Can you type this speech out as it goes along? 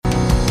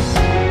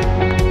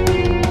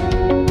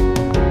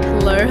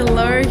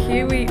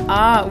we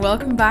are.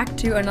 Welcome back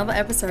to another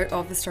episode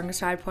of the Strongest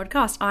Side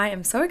podcast. I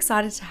am so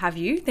excited to have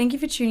you. Thank you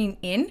for tuning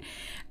in.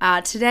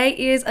 Today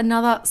is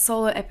another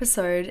solo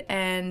episode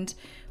and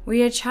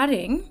we are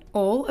chatting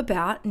all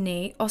about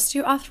knee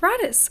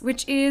osteoarthritis,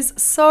 which is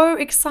so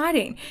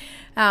exciting.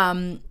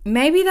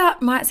 Maybe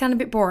that might sound a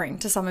bit boring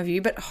to some of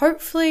you, but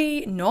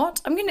hopefully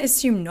not. I'm going to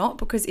assume not,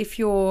 because if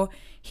you're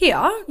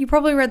here, you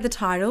probably read the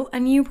title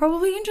and you're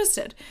probably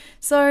interested.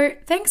 So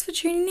thanks for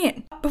tuning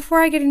in.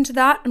 Before I get into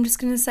that, I'm just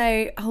going to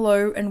say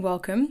hello and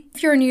welcome.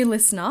 If you're a new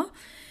listener,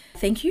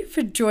 thank you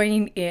for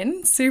joining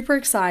in. Super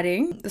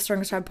exciting. The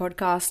Strongest Side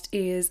podcast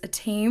is a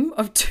team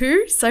of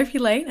two, Sophie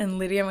Lane and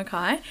Lydia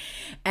Mackay.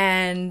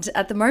 And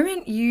at the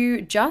moment,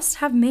 you just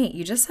have me.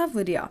 You just have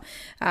Lydia.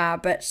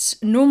 But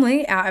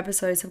normally our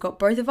episodes have got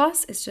both of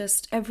us. It's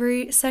just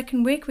every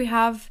second week we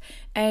have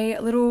a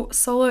little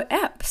solo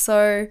ep.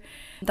 So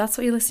that's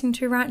what you're listening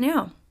to right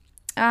now.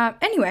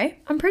 Anyway,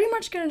 I'm pretty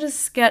much going to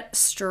just get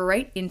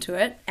straight into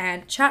it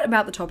and chat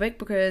about the topic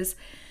because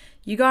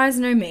you guys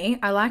know me,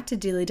 I like to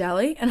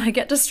dilly-dally and I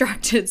get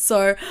distracted,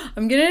 so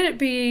I'm going to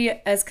be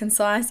as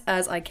concise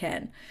as I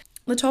can.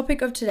 The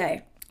topic of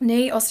today,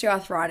 knee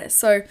osteoarthritis.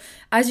 So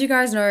as you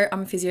guys know,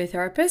 I'm a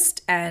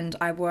physiotherapist and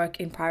I work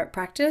in private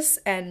practice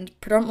and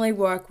predominantly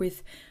work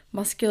with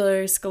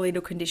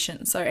musculoskeletal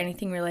conditions, so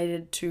anything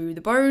related to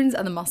the bones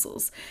and the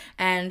muscles.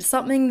 And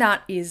something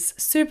that is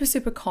super,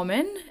 super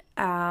common,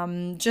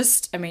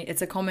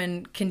 it's a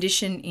common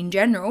condition in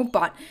general,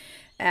 but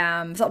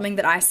something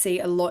that I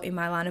see a lot in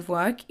my line of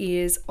work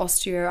is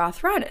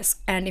osteoarthritis,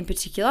 and in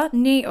particular,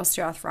 knee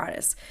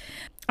osteoarthritis.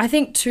 I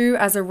think too,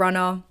 as a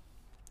runner,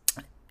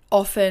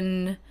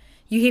 often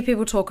you hear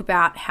people talk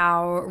about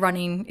how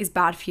running is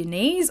bad for your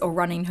knees or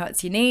running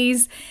hurts your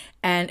knees,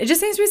 and it just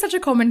seems to be such a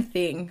common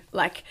thing.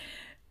 Like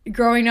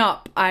growing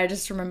up, I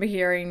just remember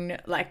hearing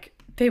like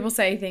people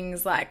say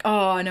things like,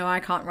 oh, no, I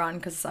can't run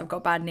because I've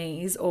got bad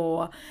knees,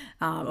 or,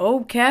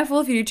 oh,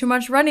 careful, if you do too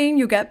much running,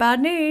 you'll get bad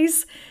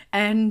knees.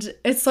 And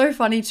it's so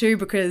funny too,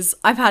 because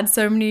I've had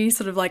so many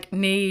sort of like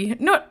knee,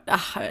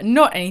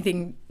 not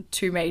anything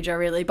too major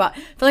really, but I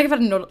feel like I've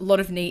had a lot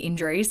of knee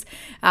injuries.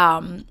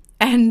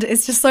 And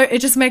it's just it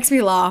just makes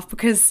me laugh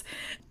because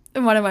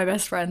one of my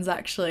best friends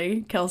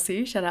actually,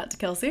 Kelsey, shout out to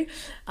Kelsey,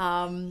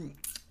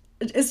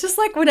 it's just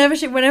like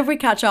whenever we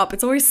catch up,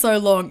 it's always so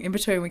long in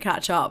between we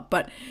catch up,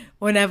 but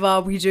whenever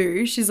we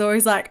do, she's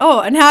always like, oh,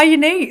 and how are your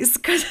knees?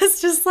 Because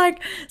it's just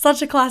like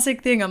such a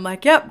classic thing. I'm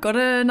like, yep, got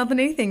another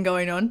knee thing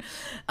going on.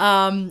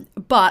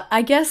 But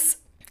I guess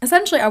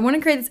essentially I want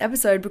to create this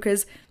episode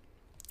because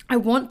I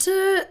want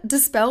to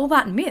dispel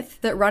that myth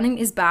that running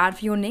is bad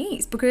for your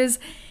knees, because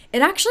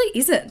it actually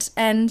isn't.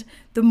 And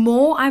the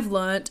more I've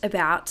learnt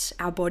about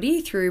our body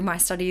through my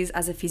studies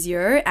as a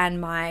physio and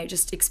my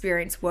just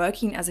experience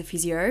working as a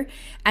physio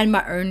and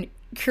my own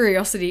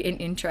curiosity and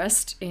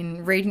interest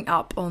in reading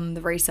up on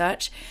the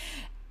research,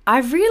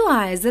 I've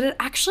realized that it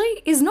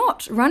actually is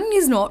not. Running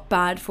is not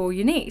bad for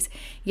your knees.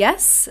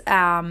 Yes,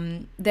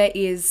 there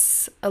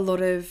is a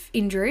lot of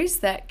injuries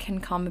that can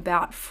come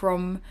about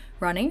from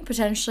running,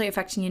 potentially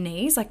affecting your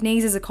knees. Like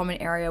knees is a common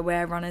area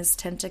where runners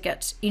tend to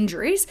get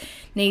injuries,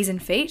 knees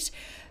and feet,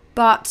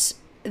 but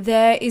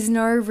there is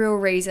no real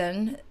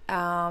reason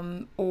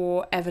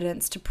or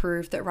evidence to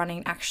prove that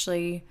running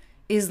actually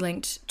is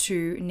linked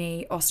to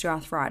knee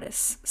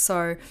osteoarthritis.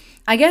 So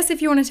I guess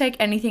if you want to take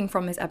anything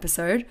from this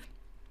episode,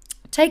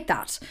 take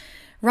that.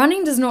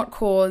 Running does not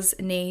cause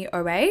knee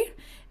OA,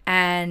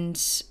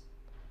 and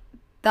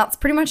that's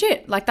pretty much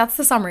it. Like that's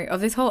the summary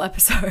of this whole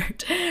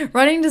episode.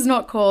 Running does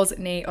not cause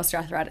knee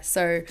osteoarthritis.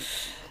 So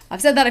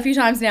I've said that a few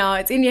times now.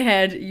 It's in your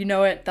head. You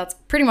know it. That's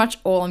pretty much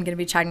all I'm going to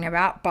be chatting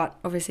about, but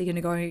obviously going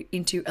to go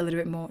into a little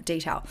bit more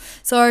detail.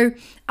 So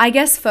I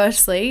guess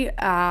firstly,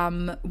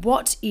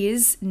 what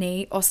is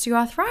knee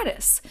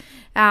osteoarthritis?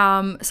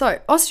 So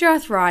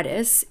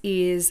osteoarthritis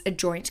is a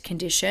joint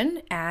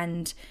condition,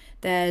 and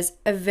there's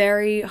a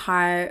very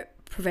high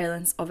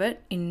prevalence of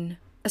it in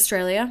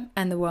Australia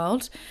and the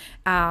world.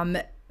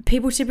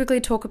 People typically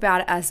talk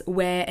about it as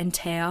wear and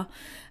tear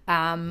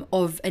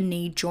of a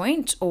knee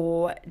joint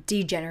or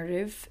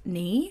degenerative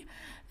knee.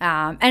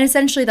 And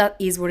essentially that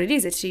is what it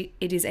is.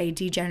 It is a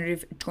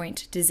degenerative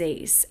joint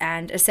disease.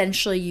 And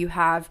essentially you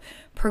have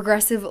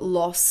progressive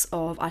loss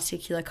of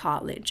articular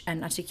cartilage.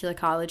 And articular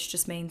cartilage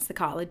just means the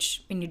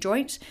cartilage in your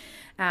joint.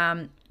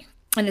 And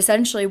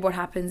essentially what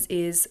happens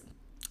is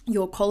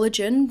your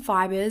collagen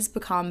fibers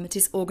become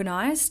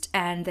disorganized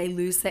and they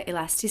lose their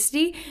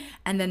elasticity,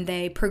 and then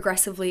they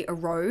progressively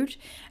erode.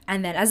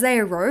 And then as they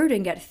erode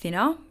and get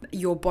thinner,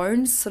 your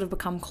bones sort of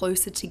become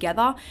closer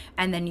together,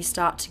 and then you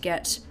start to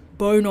get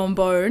bone on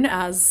bone,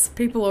 as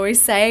people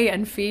always say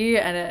and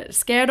fear and are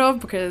scared of,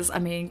 because I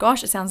mean,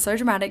 gosh, it sounds so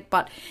dramatic,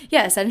 but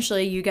yeah,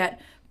 essentially you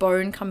get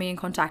bone coming in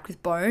contact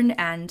with bone,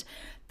 and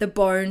the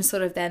bone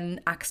sort of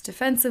then acts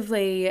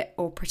defensively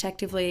or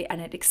protectively, and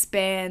it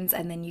expands,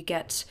 and then you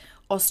get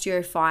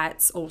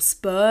osteophytes or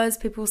spurs,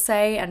 people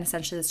say, and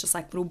essentially it's just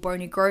like little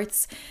bony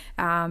growths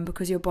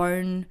because your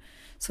bone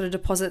sort of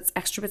deposits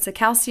extra bits of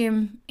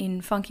calcium in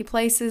funky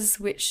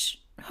places,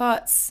 which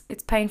hurts,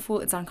 it's painful,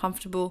 it's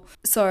uncomfortable.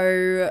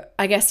 So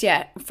I guess,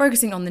 yeah,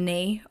 focusing on the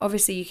knee,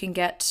 obviously you can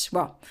get,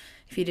 well,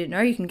 if you didn't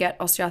know, you can get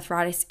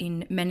osteoarthritis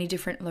in many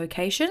different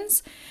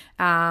locations.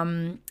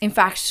 In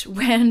fact,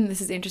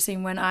 this is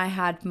interesting, when I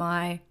had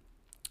my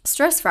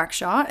stress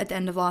fracture at the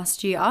end of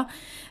last year,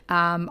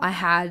 I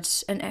had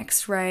an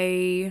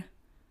x-ray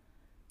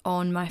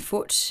on my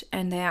foot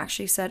and they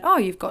actually said, oh,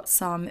 you've got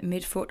some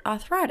midfoot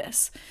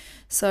arthritis.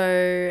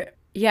 So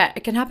yeah,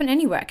 it can happen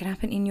anywhere. It can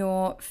happen in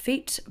your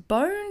feet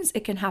bones.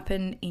 It can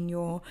happen in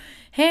your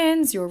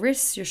hands, your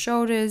wrists, your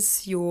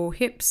shoulders, your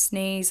hips,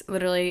 knees,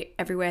 literally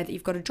everywhere that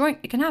you've got a joint,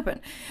 it can happen.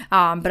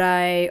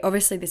 But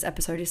obviously this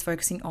episode is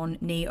focusing on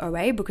knee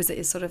OA because it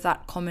is sort of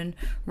that common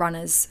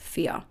runner's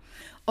fear.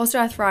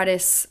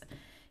 Osteoarthritis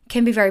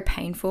can be very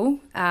painful,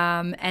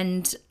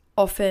 and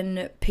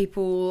often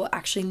people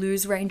actually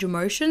lose range of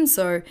motion.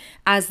 So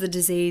as the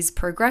disease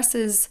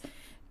progresses,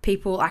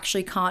 people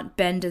actually can't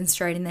bend and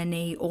straighten their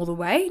knee all the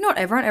way. Not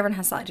everyone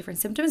has slightly different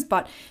symptoms,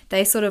 but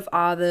they sort of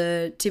are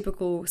the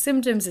typical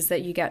symptoms, is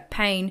that you get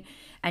pain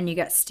and you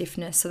get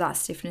stiffness. So that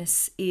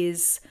stiffness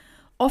is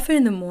often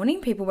in the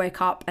morning. People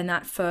wake up and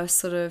that first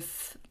sort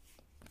of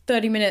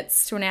 30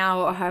 minutes to an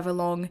hour or however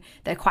long,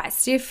 they're quite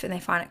stiff and they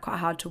find it quite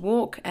hard to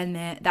walk, and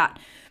that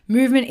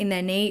movement in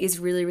their knee is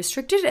really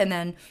restricted. And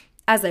then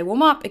as they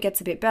warm up, it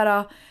gets a bit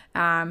better,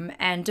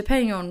 and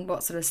depending on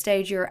what sort of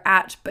stage you're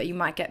at, but you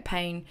might get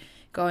pain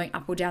going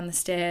up or down the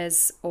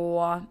stairs,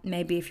 or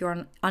maybe if you're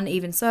on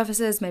uneven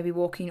surfaces, maybe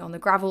walking on the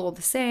gravel or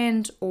the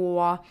sand,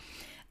 or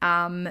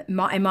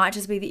it might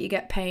just be that you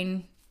get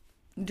pain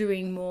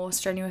doing more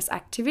strenuous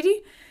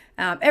activity.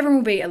 Everyone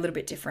will be a little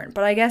bit different,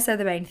 but I guess they're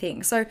the main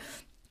thing. So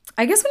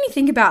I guess when you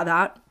think about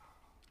that,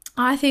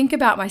 I think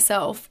about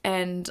myself,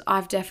 and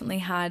I've definitely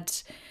had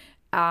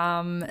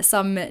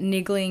some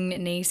niggling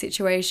knee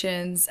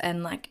situations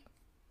and like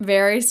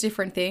various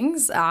different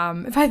things.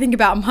 If I think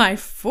about my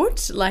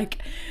foot, like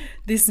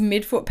this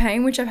midfoot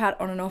pain, which I've had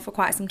on and off for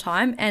quite some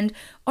time. And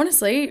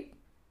honestly,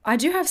 I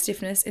do have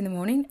stiffness in the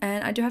morning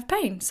and I do have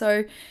pain.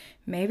 So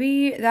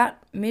maybe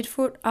that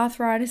midfoot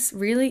arthritis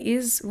really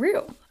is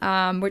real,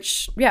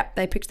 which, yeah,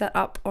 they picked that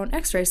up on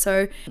x-ray.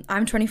 So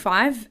I'm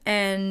 25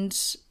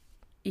 and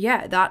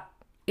yeah, that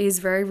is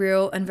very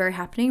real and very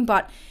happening,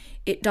 but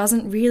it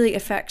doesn't really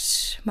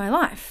affect my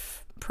life.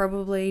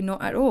 Probably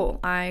not at all.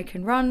 I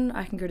can run,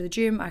 I can go to the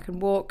gym, I can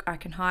walk, I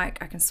can hike,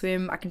 I can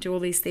swim, I can do all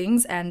these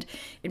things, and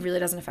it really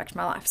doesn't affect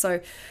my life. So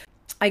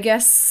I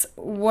guess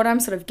what I'm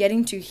sort of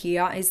getting to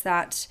here is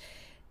that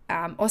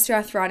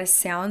osteoarthritis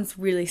sounds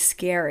really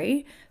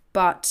scary,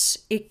 but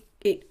it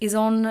is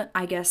on,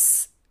 I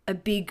guess, a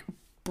big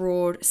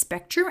broad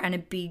spectrum, and a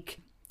big,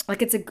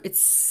 like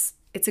it's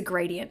a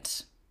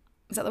gradient.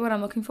 Is that the word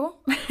I'm looking for?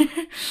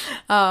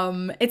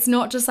 It's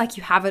not just like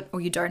you have it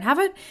or you don't have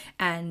it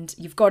and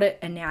you've got it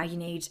and now you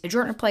need a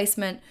joint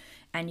replacement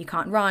and you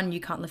can't run, you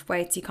can't lift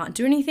weights, you can't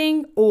do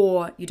anything,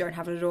 or you don't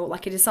have it at all.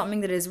 Like, it is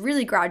something that is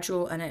really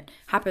gradual and it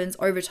happens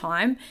over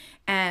time.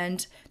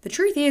 And the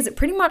truth is, it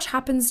pretty much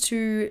happens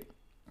to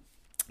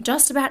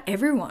just about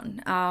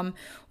everyone.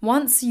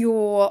 Once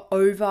you're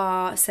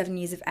over 7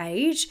 years of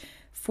age,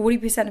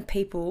 40% of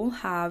people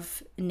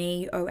have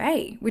knee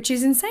OA, which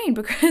is insane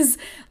because,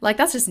 like,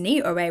 that's just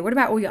knee OA. What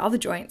about all your other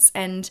joints?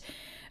 And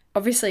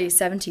obviously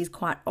 70 is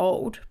quite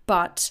old,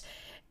 but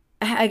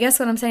I guess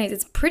what I'm saying is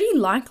it's pretty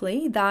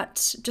likely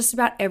that just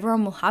about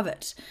everyone will have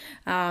it.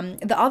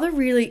 The other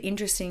really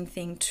interesting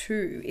thing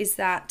too is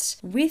that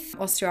with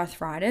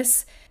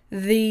osteoarthritis,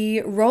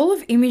 the role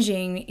of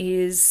imaging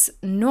is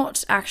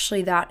not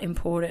actually that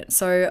important.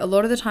 So a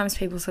lot of the times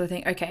people sort of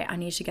think, okay, I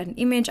need to get an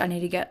image, I need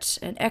to get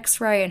an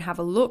x-ray and have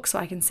a look so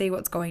I can see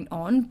what's going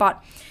on.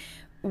 But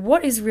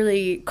what is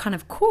really kind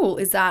of cool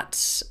is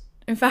that,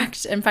 in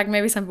fact,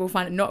 maybe some people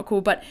find it not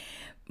cool, but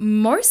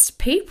most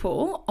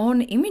people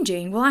on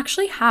imaging will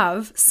actually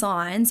have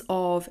signs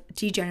of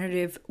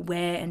degenerative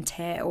wear and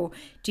tear or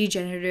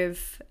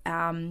degenerative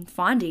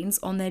findings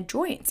on their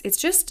joints. It's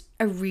just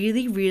a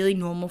really, really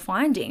normal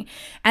finding.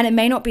 And it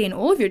may not be in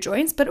all of your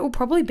joints, but it will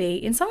probably be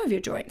in some of your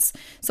joints.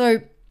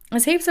 So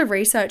there's heaps of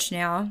research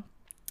now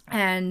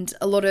and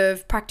a lot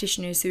of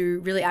practitioners who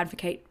really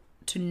advocate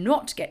to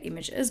not get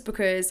images,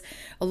 because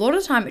a lot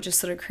of the time it just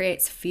sort of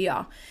creates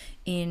fear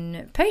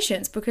in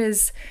patients,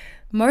 because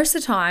most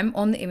of the time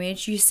on the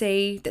image you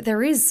see that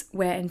there is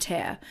wear and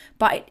tear,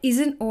 but it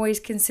isn't always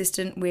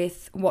consistent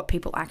with what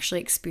people actually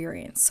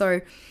experience.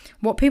 So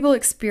what people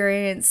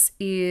experience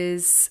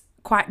is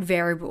quite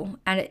variable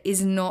and it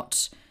is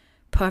not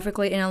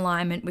perfectly in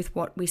alignment with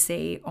what we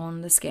see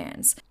on the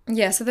scans.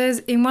 Yeah, so there's,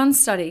 in one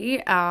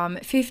study,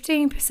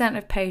 15%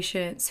 of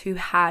patients who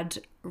had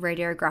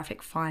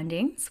radiographic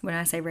findings, when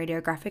I say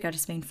radiographic, I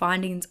just mean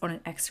findings on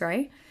an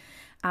x-ray,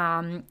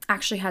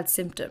 actually had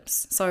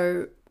symptoms.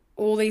 So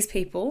all these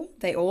people,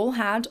 they all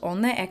had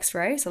on their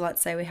x-ray, so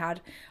let's say we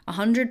had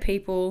 100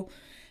 people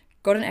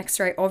got an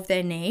x-ray of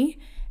their knee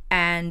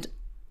and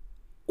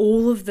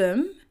all of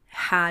them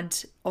had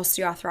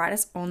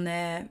osteoarthritis on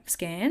their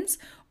scans.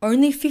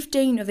 Only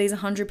 15 of these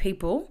 100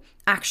 people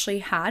actually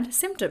had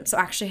symptoms. So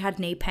actually had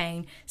knee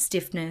pain,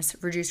 stiffness,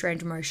 reduced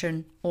range of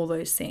motion, all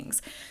those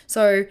things.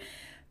 So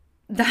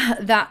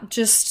that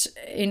just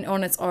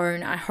on its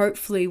own, I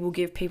hopefully will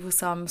give people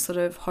some sort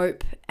of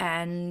hope.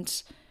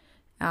 And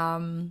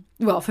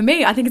well, for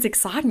me, I think it's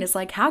exciting. It's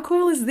like, how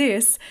cool is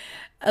this?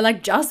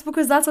 Like, just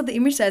because that's what the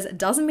image says, it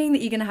doesn't mean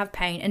that you're going to have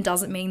pain, and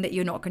doesn't mean that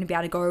you're not going to be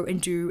able to go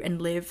and do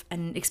and live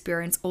and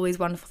experience all these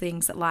wonderful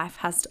things that life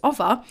has to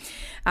offer.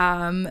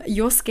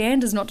 Your scan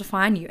does not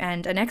define you,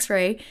 and an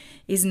x-ray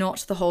is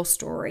not the whole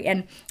story.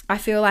 And I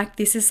feel like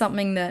this is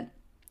something that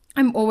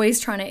I'm always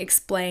trying to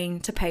explain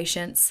to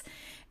patients.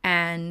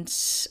 And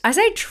I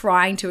say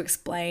trying to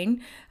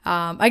explain,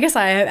 I guess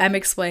I am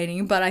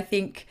explaining, but I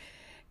think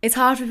it's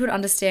hard for people to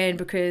understand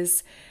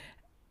because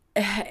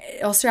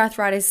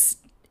osteoarthritis,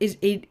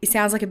 it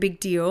sounds like a big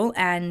deal.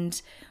 And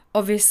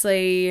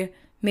obviously,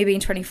 me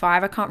being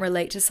 25, I can't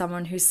relate to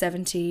someone who's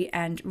 70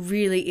 and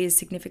really is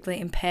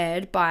significantly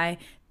impaired by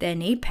their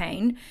knee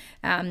pain.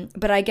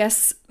 But I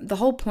guess the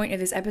whole point of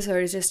this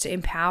episode is just to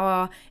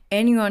empower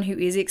anyone who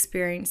is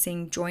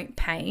experiencing joint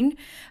pain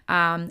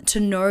to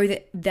know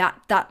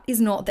that is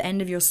not the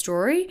end of your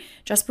story.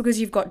 Just because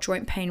you've got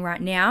joint pain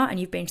right now and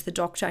you've been to the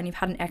doctor and you've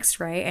had an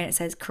x-ray and it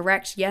says,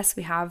 correct, yes,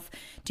 we have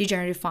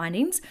degenerative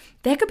findings,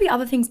 there could be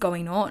other things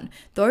going on.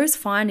 Those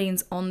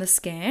findings on the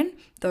scan,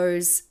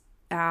 those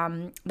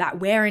that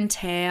wear and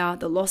tear,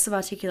 the loss of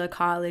articular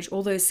cartilage,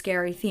 all those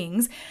scary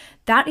things,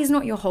 that is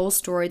not your whole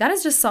story. That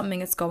is just something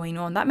that's going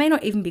on. That may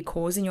not even be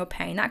causing your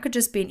pain. That could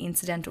just be an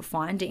incidental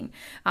finding,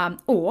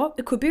 or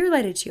it could be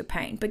related to your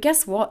pain. But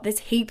guess what? There's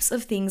heaps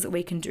of things that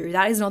we can do.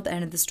 That is not the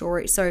end of the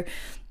story. So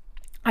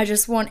I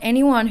just want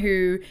anyone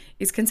who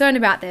is concerned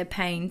about their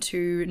pain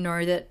to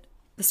know that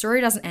the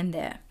story doesn't end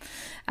there.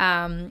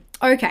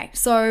 Okay,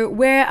 so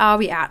where are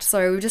we at?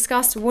 So we've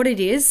discussed what it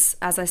is,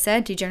 as I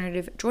said,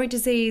 degenerative joint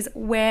disease,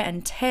 wear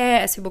and tear,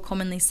 as people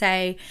commonly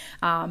say.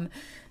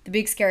 The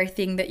big scary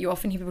thing that you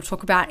often hear people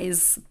talk about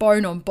is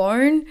bone on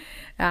bone,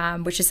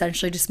 which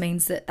essentially just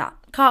means that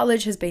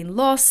cartilage has been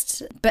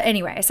lost. But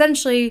anyway,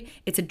 essentially,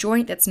 it's a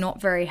joint that's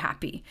not very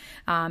happy.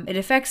 It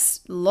affects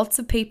lots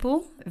of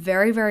people,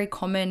 very, very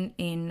common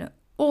in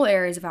all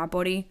areas of our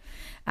body.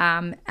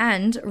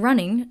 And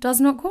running does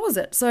not cause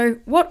it. So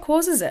what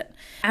causes it?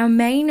 Our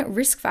main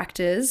risk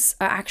factors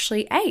are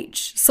actually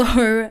age.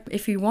 So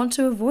if you want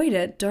to avoid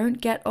it, don't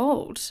get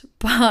old.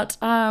 But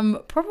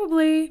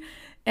probably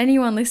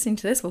anyone listening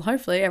to this, well,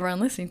 hopefully everyone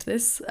listening to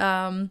this,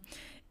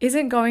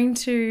 isn't going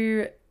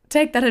to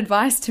take that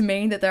advice to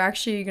mean that they're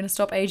actually going to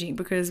stop aging,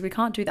 because we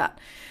can't do that.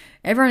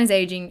 Everyone is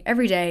aging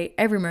every day,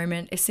 every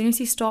moment. As soon as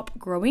you stop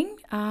growing,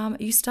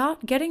 you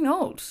start getting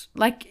old.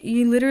 Like,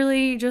 you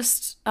literally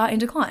just are in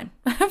decline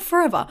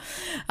forever.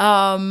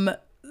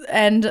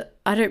 And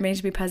I don't mean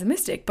to be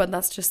pessimistic, but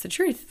that's just the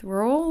truth.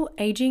 We're all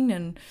aging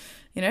and,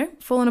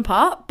 falling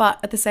apart. But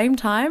at the same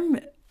time,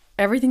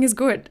 everything is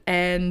good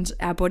and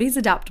our body's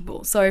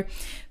adaptable. So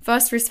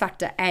first risk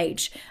factor,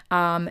 age.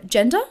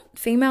 Gender,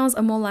 females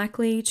are more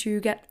likely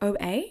to get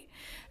OA.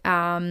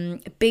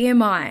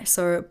 BMI,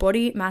 so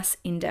body mass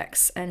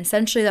index, and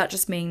essentially that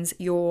just means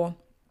your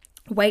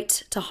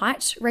weight to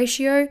height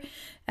ratio,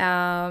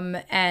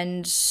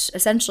 and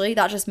essentially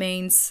that just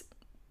means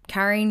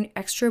carrying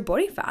extra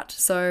body fat.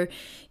 So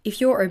if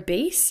you're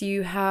obese,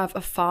 you have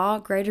a far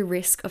greater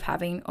risk of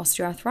having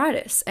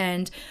osteoarthritis.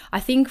 And I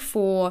think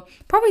for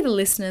probably the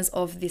listeners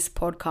of this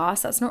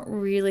podcast, that's not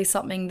really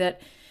something that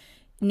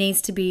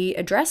needs to be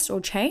addressed or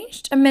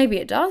changed, and maybe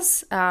it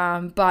does,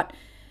 but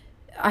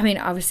I mean,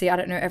 obviously, I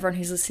don't know everyone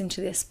who's listening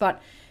to this,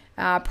 but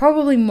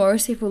probably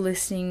most people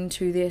listening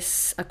to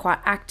this are quite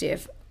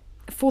active.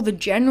 For the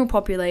general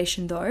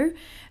population, though,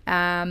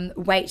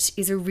 weight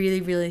is a really,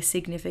 really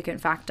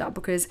significant factor,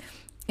 because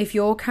if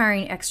you're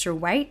carrying extra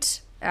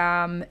weight,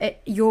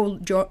 your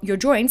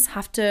joints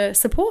have to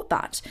support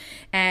that.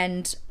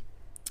 And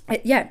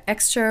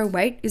extra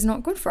weight is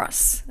not good for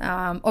us.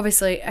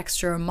 Obviously,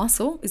 extra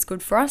muscle is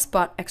good for us,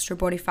 but extra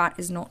body fat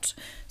is not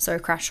so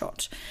crash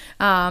hot.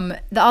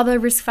 The other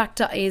risk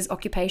factor is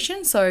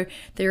occupation. So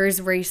there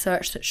is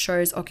research that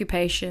shows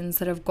occupations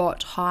that have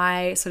got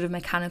high sort of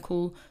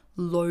mechanical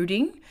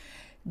loading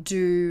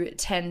do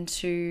tend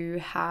to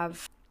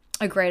have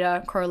a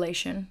greater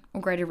correlation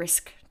or greater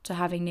risk to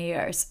having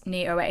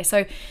knee OA.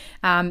 So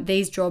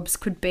these jobs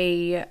could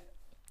be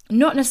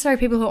not necessarily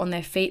people who are on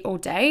their feet all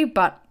day,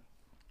 but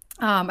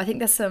I think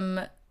there's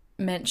some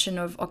mention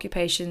of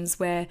occupations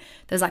where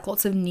there's like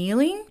lots of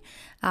kneeling,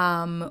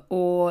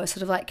 or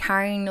sort of like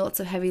carrying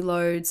lots of heavy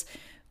loads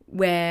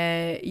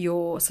where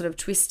you're sort of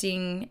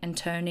twisting and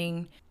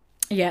turning.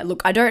 Yeah,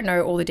 look, I don't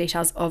know all the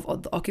details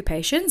of the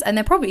occupations, and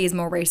there probably is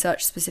more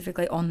research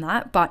specifically on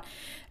that, but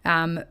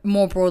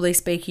more broadly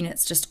speaking,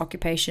 it's just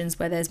occupations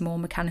where there's more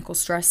mechanical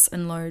stress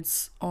and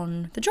loads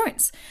on the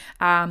joints.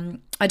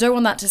 I don't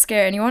want that to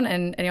scare anyone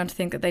and anyone to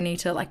think that they need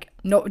to like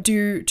not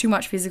do too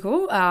much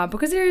physical,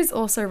 because there is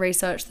also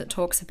research that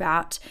talks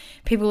about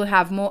people who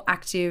have more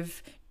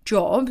active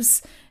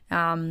jobs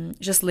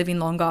just living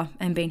longer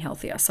and being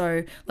healthier.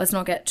 So let's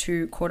not get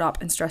too caught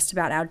up and stressed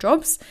about our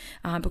jobs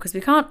because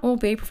we can't all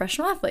be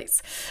professional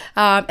athletes.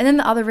 And then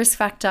the other risk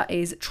factor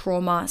is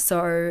trauma.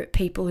 So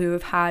people who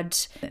have had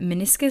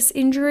meniscus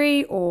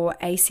injury or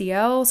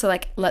ACL. So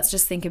like, let's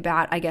just think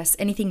about, I guess,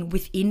 anything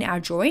within our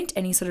joint,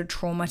 any sort of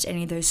trauma to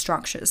any of those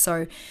structures.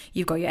 So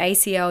you've got your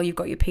ACL, you've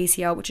got your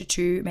PCL, which are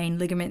two main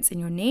ligaments in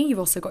your knee. You've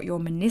also got your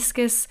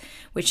meniscus,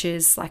 which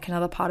is like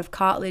another part of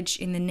cartilage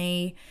in the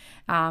knee,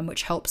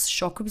 which helps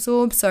shock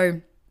absorb.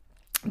 So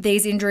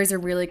these injuries are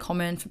really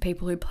common for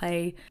people who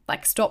play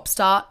like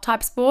stop-start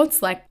type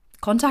sports, like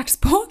contact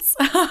sports.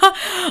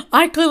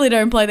 I clearly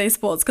don't play these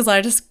sports because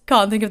I just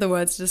can't think of the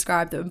words to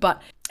describe them.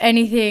 But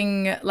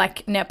anything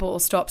like netball,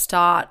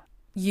 stop-start,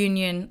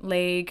 union,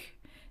 league,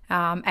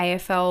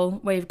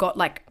 AFL, where you've got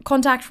like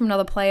contact from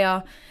another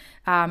player,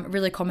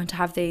 really common to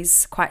have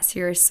these quite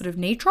serious sort of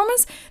knee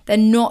traumas. They're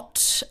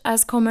not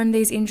as common,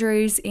 these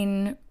injuries,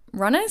 in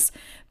runners,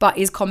 but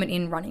is common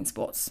in running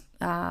sports.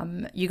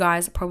 You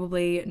guys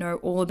probably know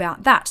all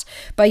about that.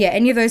 But yeah,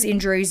 any of those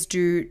injuries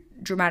do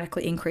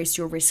dramatically increase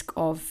your risk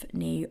of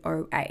knee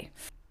OA.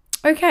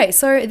 Okay,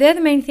 so they're the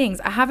main things.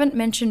 I haven't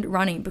mentioned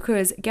running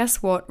because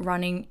guess what?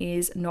 Running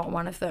is not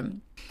one of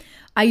them.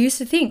 I used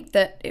to think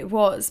that it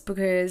was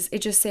because it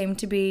just seemed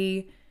to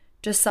be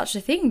just such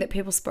a thing that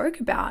people spoke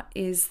about,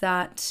 is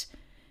that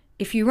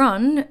if you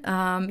run,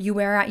 you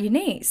wear out your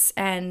knees.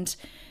 And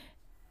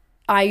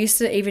I used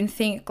to even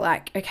think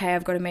like, okay,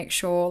 I've got to make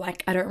sure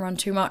like I don't run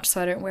too much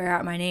so I don't wear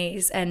out my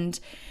knees. And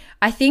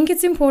I think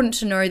it's important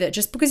to know that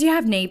just because you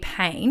have knee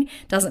pain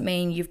doesn't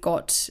mean you've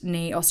got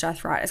knee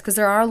osteoarthritis, because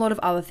there are a lot of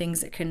other things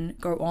that can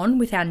go on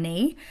with our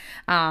knee.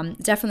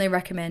 Definitely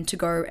recommend to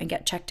go and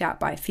get checked out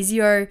by a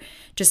physio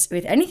just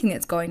with anything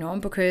that's going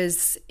on,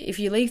 because if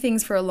you leave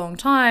things for a long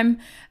time,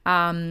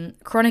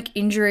 chronic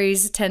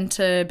injuries tend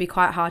to be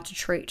quite hard to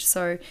treat.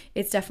 So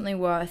it's definitely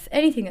worth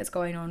anything that's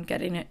going on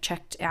getting it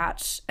checked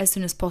out as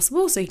soon as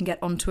possible so you can get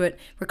onto it,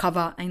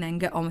 recover, and then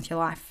get on with your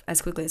life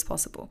as quickly as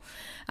possible.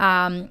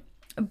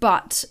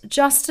 But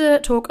just to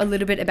talk a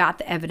little bit about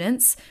the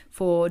evidence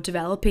for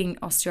developing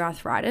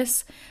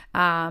osteoarthritis,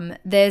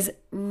 there's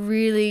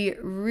really,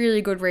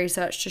 really good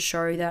research to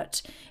show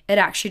that it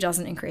actually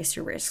doesn't increase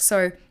your risk.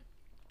 So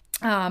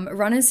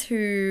runners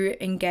who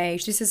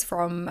engage, this is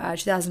from a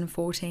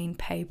 2014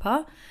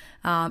 paper,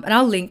 and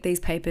I'll link these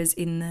papers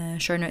in the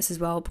show notes as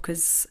well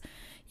because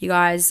you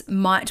guys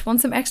might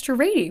want some extra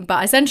reading,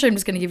 but essentially I'm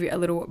just going to give you a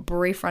little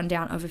brief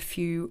rundown of a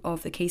few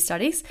of the key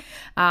studies.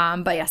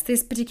 But yes,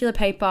 this particular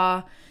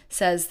paper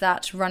says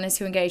that runners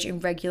who engage in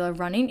regular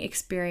running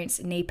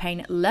experience knee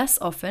pain less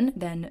often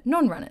than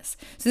non-runners.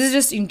 So this is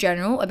just in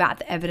general about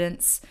the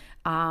evidence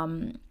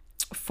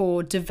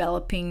for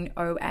developing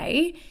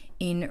OA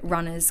in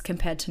runners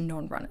compared to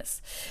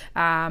non-runners.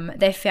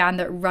 They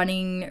found that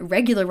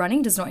regular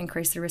running does not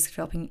increase the risk of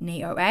developing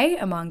knee OA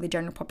among the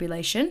general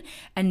population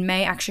and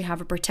may actually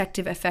have a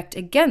protective effect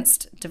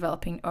against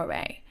developing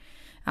OA.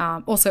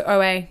 Also,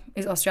 OA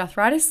is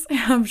osteoarthritis.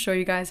 I'm sure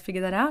you guys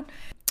figured that out.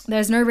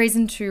 There's no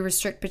reason to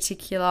restrict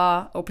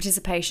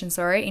participation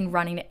in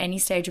running at any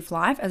stage of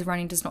life, as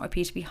running does not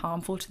appear to be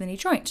harmful to the knee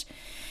joint.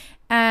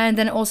 And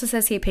then it also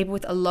says here people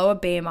with a lower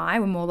BMI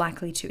were more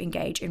likely to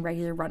engage in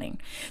regular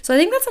running. So I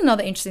think that's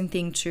another interesting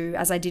thing too,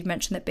 as I did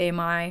mention that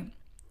BMI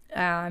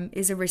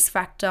is a risk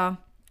factor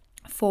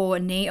for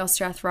knee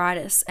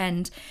osteoarthritis,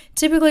 and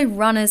typically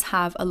runners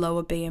have a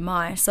lower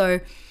BMI. So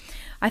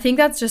I think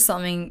that's just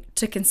something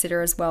to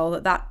consider as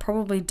well, that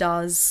probably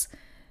does,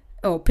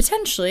 or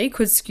potentially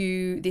could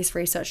skew this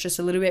research just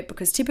a little bit,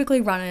 because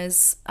typically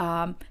runners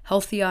are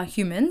healthier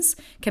humans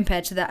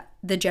compared to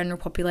the general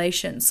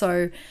population.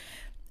 So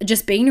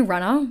just being a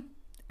runner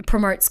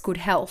promotes good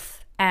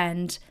health,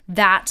 and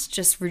that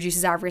just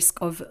reduces our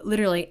risk of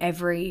literally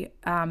every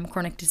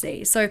chronic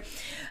disease. So,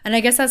 and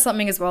I guess that's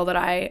something as well that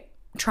I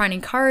try and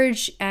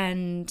encourage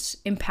and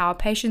empower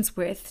patients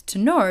with, to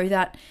know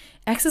that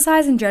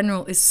exercise in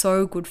general is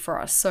so good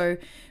for us. So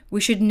we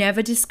should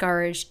never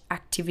discourage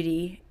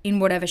activity in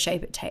whatever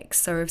shape it takes.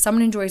 So if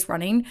someone enjoys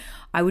running,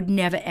 I would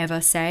never ever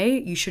say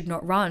you should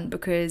not run,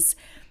 because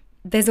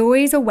there's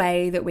always a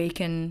way that we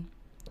can,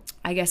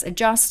 I guess,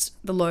 adjust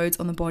the loads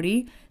on the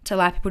body to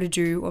allow people to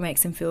do what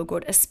makes them feel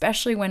good,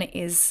 especially when it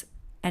is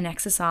an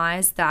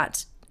exercise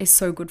that is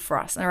so good for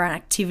us, or an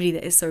activity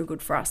that is so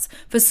good for us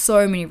for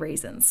so many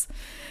reasons.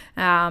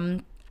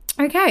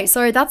 Okay,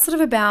 so that's sort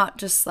of about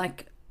just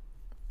like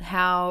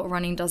how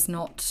running does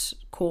not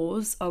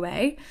cause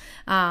OA.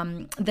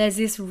 There's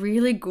this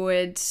really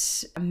good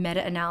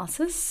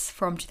meta-analysis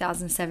from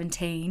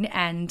 2017,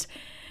 and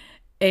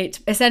it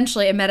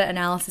essentially, a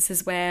meta-analysis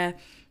is where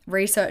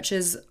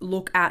researchers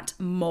look at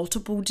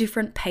multiple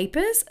different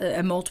papers,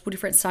 multiple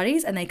different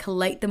studies, and they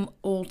collate them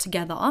all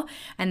together,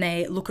 and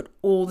they look at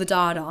all the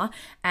data,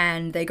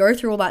 and they go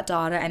through all that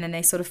data, and then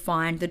they sort of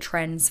find the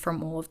trends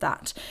from all of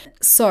that.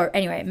 So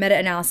anyway,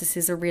 meta-analysis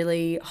is a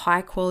really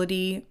high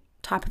quality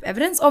type of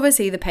evidence.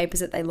 Obviously, the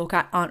papers that they look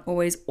at aren't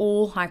always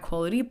all high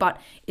quality, but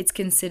it's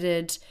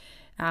considered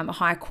a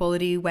high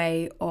quality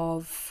way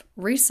of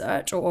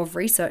research or of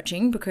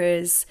researching,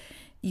 because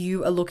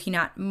you are looking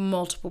at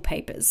multiple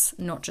papers,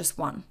 not just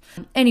one.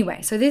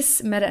 Anyway, so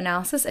this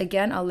meta-analysis,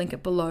 again, I'll link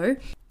it below.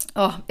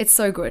 Oh, it's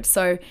so good.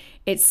 So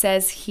it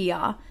says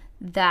here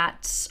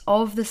that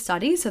of the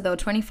studies, so there were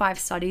 25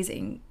 studies,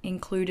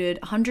 included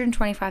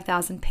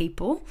 125,000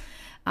 people,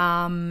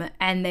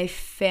 and they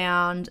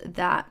found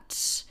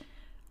that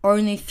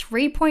only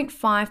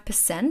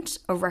 3.5%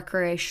 of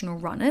recreational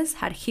runners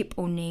had hip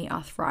or knee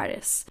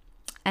arthritis.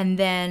 And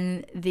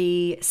then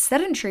the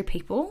sedentary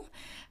people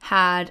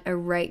had a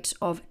rate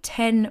of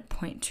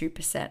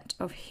 10.2%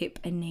 of hip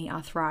and knee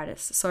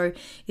arthritis. So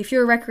if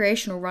you're a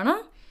recreational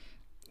runner,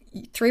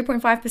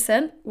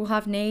 3.5% will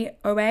have knee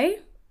OA,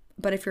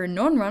 but if you're a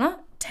non-runner,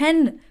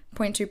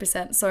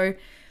 10.2%. So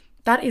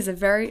that is a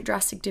very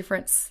drastic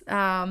difference.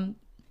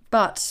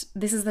 But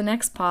this is the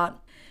next part.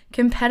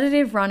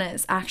 Competitive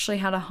runners actually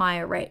had a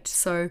higher rate.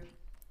 So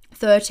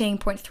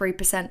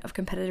 13.3% of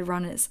competitive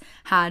runners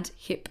had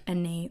hip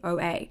and knee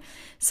OA.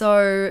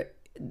 So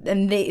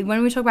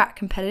when we talk about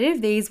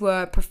competitive, these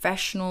were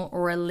professional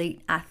or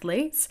elite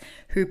athletes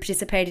who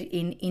participated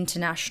in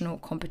international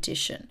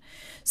competition.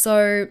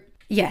 So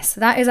yes,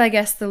 that is, I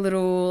guess, the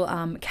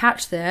little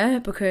catch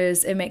there,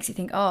 because it makes you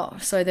think, oh,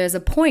 so there's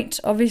a point,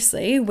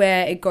 obviously,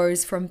 where it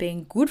goes from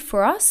being good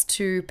for us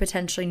to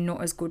potentially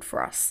not as good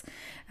for us.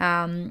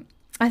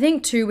 I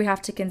think, too, we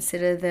have to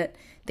consider that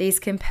these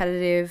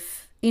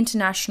competitive,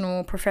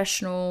 international,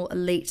 professional,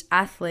 elite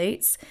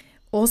athletes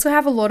also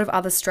have a lot of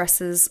other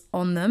stresses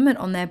on them and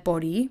on their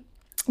body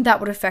that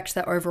would affect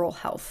their overall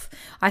health.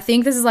 I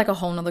think this is like a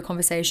whole nother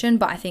conversation,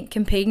 but I think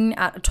competing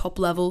at a top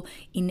level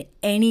in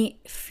any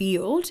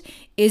field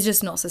is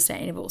just not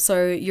sustainable.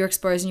 So you're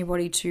exposing your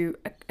body to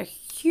a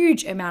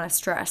huge amount of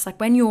stress. Like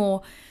when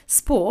your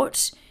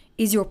sport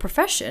is your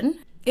profession,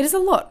 it is a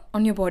lot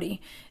on your body.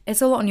 It's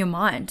a lot on your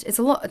mind. It's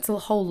a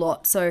whole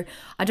lot. So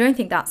I don't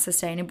think that's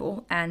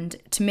sustainable. And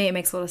to me, it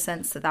makes a lot of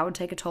sense that would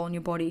take a toll on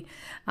your body.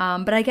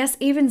 But I guess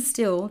even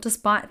still,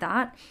 despite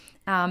that,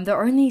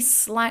 they're only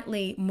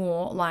slightly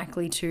more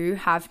likely to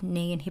have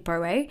knee and hip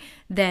OA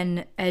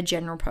than a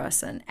general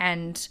person.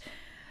 And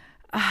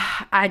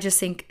I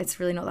just think it's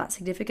really not that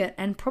significant.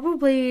 And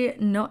probably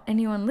not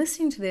anyone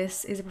listening to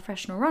this is a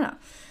professional runner,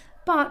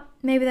 but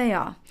maybe they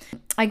are.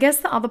 I guess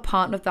the other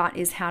part of that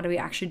is, how do we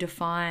actually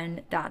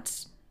define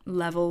that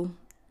level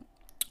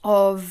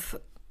of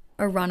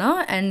a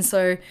runner? And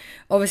so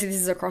obviously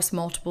this is across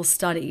multiple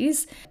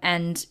studies,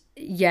 and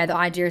yeah, the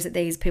idea is that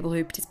these people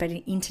who participate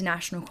in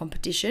international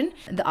competition,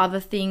 the other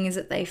thing is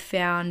that they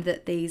found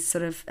that these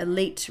sort of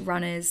elite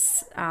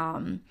runners,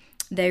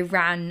 they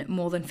ran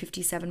more than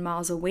 57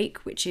 miles a week,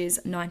 which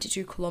is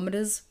 92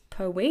 kilometers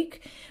per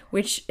week,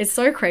 which is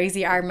so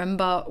crazy. I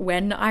remember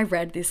when I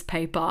read this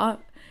paper,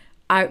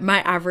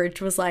 my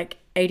average was like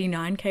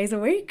 89 Ks a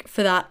week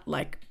for that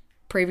like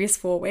previous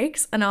 4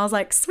 weeks, and I was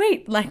like,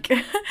 sweet, like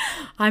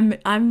I'm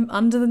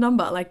under the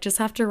number, like just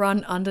have to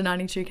run under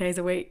 92 Ks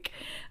a week.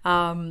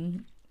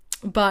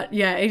 But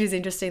yeah, it is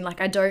interesting.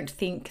 Like I don't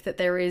think that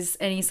there is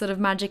any sort of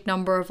magic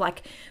number of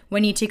like,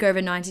 when you tick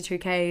over 92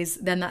 Ks,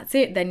 then that's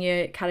it, then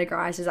you're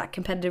categorized as that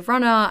competitive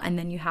runner, and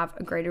then you have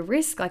a greater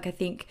risk. Like I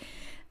think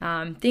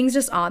things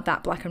just aren't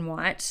that black and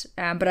white,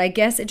 but I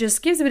guess it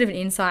just gives a bit of an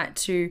insight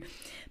to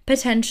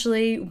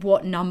potentially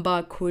what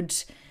number could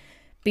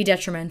be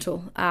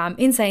detrimental.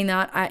 In saying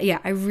that,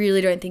 I really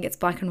don't think it's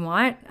black and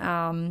white.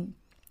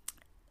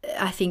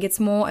 I think it's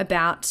more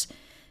about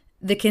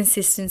the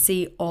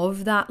consistency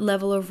of that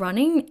level of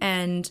running,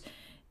 and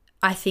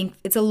I think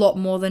it's a lot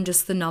more than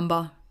just the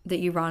number that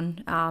you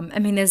run. I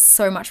mean, there's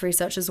so much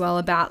research as well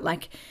about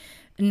like,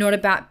 not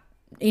about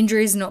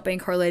injuries not being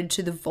correlated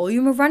to the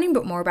volume of running,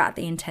 but more about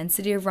the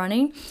intensity of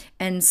running.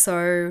 And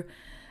so,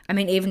 I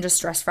mean, even just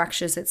stress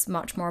fractures, it's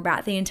much more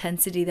about the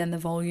intensity than the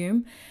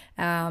volume.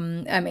 I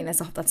mean,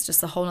 that's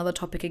just a whole other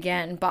topic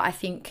again. But I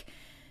think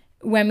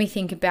when we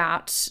think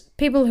about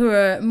people who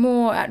are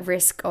more at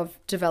risk of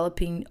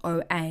developing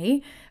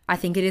OA, I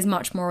think it is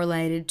much more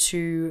related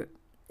to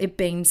it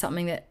being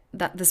something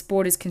that the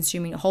sport is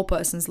consuming a whole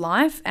person's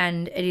life,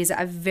 and it is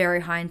at a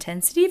very high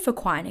intensity for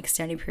quite an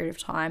extended period of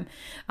time.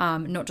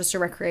 Not just a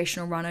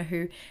recreational runner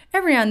who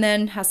every now and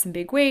then has some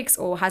big weeks,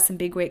 or has some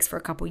big weeks for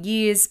a couple of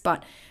years,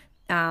 but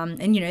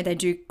and you know, they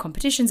do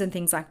competitions and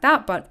things like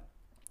that, but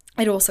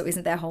it also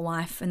isn't their whole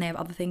life, and they have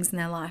other things in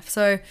their life.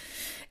 So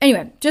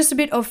anyway, just a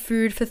bit of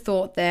food for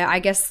thought there. I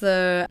guess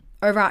the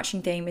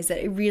overarching theme is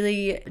that it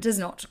really does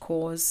not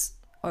cause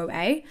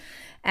OA,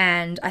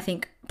 and I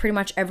think pretty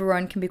much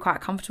everyone can be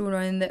quite comfortable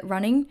knowing that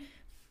running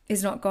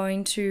is not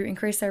going to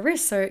increase their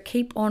risk. So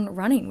keep on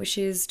running, which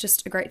is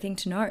just a great thing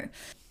to know.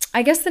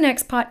 I guess the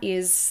next part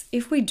is,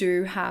 if we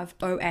do have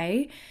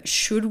OA,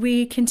 should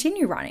we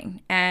continue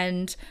running?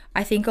 And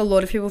I think a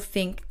lot of people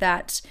think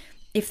that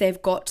if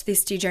they've got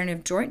this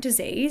degenerative joint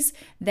disease,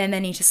 then they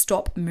need to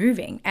stop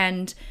moving.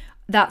 And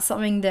that's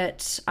something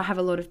that I have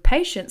a lot of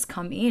patients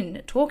come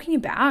in talking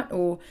about,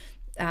 or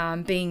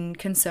being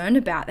concerned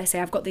about. They say,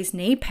 I've got this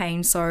knee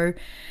pain, so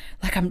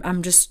like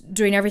I'm just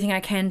doing everything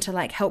I can to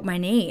like help my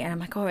knee. And I'm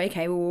like, oh,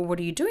 okay, well, what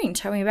are you doing?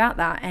 Tell me about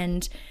that.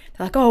 And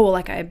they're like, oh, well,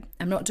 like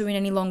I'm not doing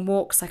any long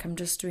walks, like I'm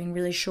just doing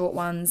really short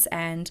ones,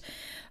 and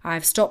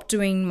I've stopped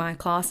doing my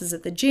classes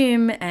at the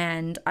gym,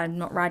 and I'm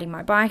not riding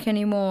my bike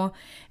anymore.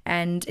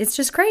 And it's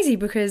just crazy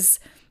because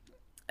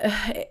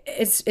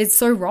it's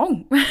so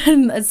wrong.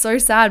 It's so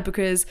sad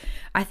because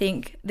I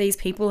think these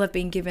people have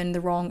been given the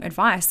wrong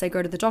advice. They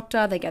go to the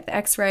doctor, they get the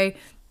x-ray.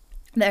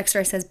 The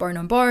x-ray says bone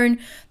on bone.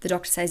 The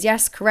doctor says,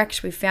 yes,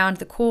 correct, we've found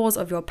the cause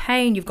of your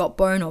pain. You've got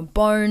bone on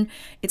bone.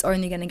 It's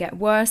only going to get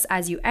worse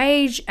as you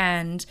age,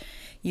 and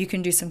you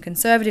can do some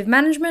conservative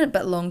management,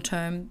 but long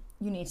term,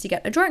 you need to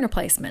get a joint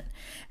replacement.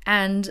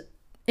 And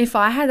if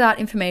I had that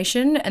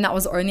information and that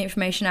was the only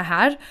information I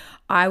had,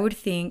 I would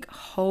think,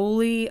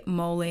 holy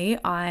moly,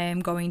 I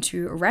am going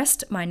to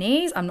rest my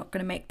knees. I'm not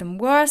going to make them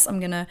worse. I'm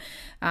going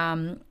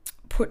to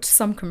put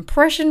some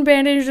compression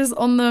bandages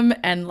on them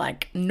and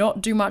like not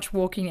do much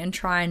walking and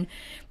try and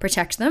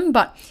protect them.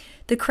 But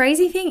the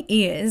crazy thing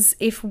is,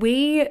 if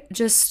we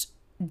just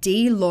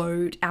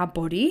deload our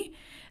body,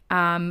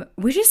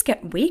 we just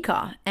get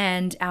weaker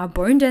and our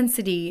bone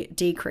density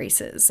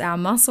decreases, our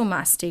muscle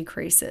mass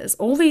decreases,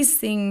 all these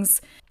things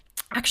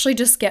actually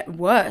just get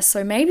worse.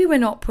 So maybe we're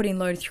not putting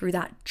load through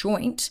that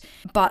joint,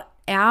 but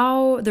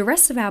the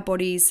rest of our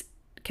body's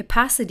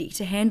capacity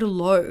to handle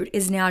load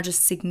is now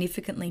just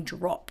significantly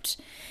dropped.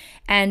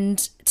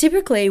 And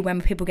typically when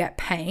people get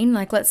pain,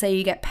 like let's say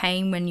you get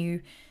pain when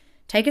you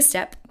take a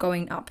step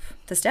going up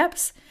the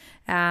steps,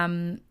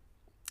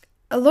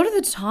 a lot of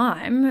the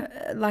time,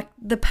 like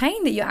the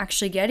pain that you're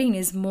actually getting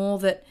is more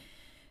that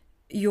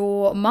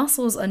your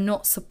muscles are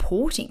not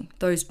supporting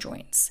those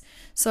joints.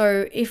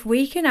 So if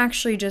we can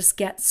actually just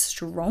get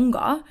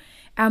stronger,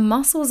 our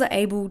muscles are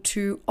able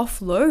to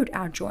offload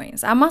our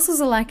joints. Our muscles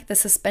are like the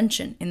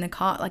suspension in the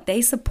car. Like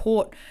they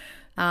support,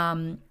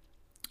 the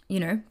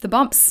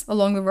bumps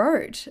along the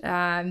road.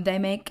 They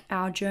make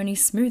our journey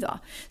smoother.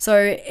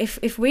 So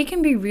if we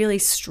can be really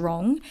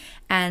strong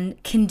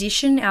and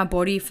condition our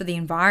body for the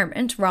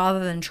environment rather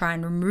than try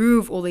and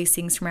remove all these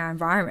things from our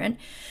environment,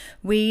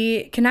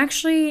 we can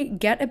actually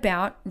get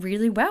about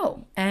really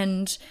well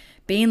and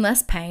be in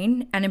less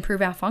pain and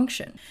improve our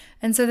function.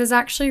 And so there's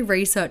actually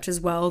research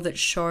as well that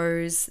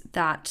shows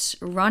that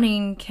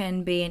running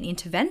can be an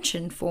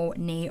intervention for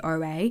knee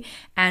OA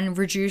and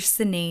reduce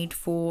the need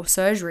for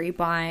surgery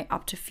by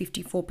up to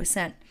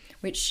 54%,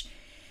 which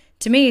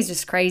to me is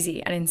just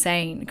crazy and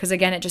insane because,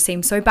 again, it just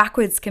seems so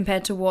backwards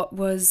compared to what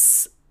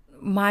was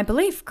my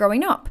belief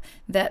growing up,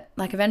 that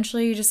like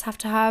eventually you just have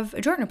to have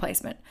a joint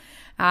replacement.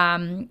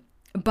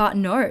 But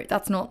no,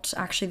 that's not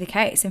actually the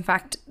case. In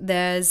fact,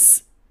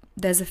 there's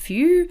a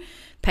few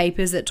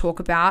papers that talk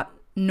about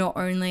not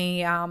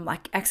only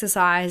like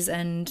exercise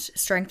and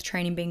strength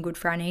training being good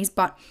for our knees,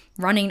 but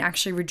running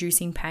actually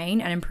reducing pain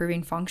and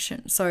improving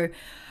function. So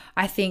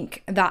I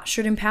think that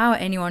should empower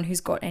anyone who's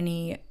got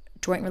any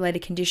joint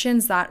related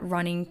conditions, that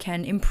running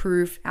can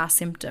improve our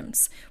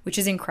symptoms, which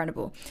is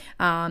incredible.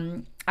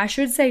 I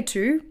should say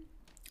too,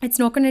 it's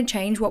not going to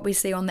change what we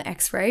see on the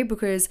x-ray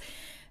because,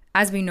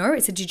 as we know,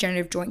 it's a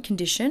degenerative joint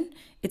condition.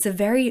 It's a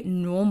very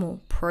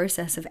normal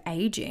process of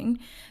aging,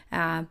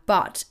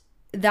 but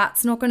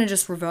that's not going to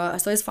just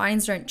reverse. Those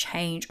findings don't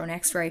change on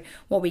x-ray.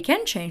 What we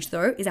can change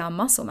though is our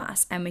muscle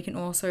mass, and we can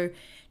also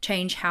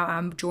change how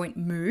our joint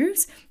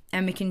moves,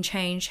 and we can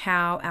change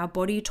how our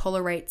body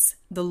tolerates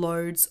the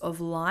loads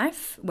of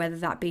life, whether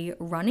that be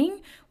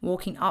running,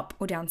 walking up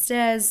or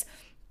downstairs,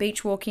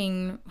 beach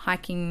walking,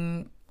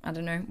 hiking, I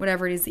don't know,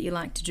 whatever it is that you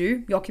like to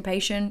do, your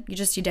occupation, your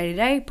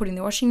day-to-day, putting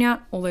the washing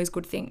out, all those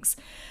good things.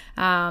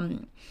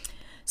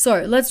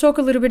 So let's talk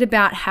a little bit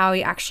about how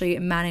we actually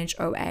manage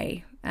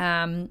OA.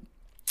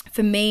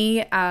 For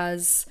me,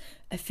 as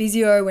a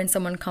physio, when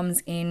someone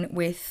comes in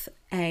with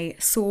a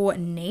sore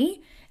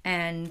knee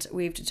and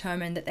we've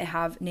determined that they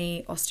have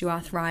knee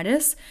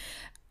osteoarthritis,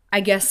 I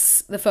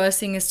guess the first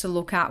thing is to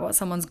look at what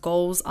someone's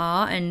goals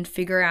are and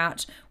figure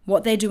out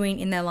what they're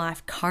doing in their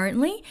life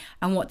currently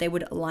and what they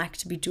would like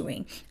to be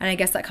doing. And I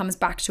guess that comes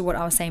back to what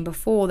I was saying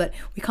before, that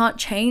we can't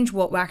change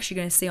what we're actually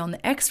going to see on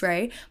the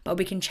x-ray, but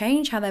we can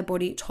change how their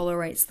body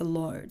tolerates the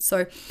load.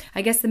 So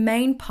I guess the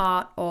main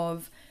part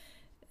of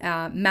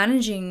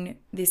managing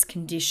this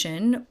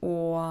condition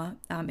or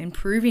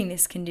improving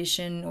this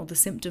condition or the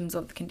symptoms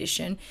of the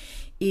condition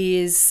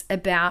is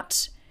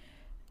about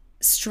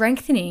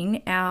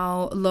strengthening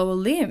our lower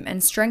limb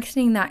and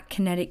strengthening that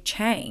kinetic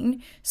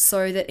chain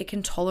so that it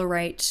can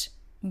tolerate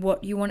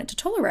what you want it to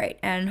tolerate.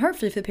 And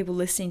hopefully for the people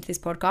listening to this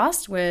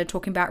podcast, we're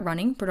talking about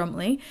running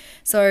predominantly.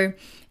 So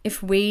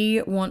if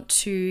we want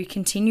to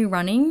continue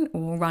running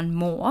or run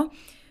more,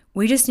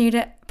 we just need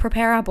to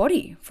prepare our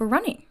body for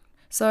running.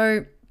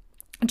 So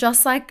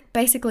just like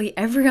basically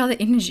every other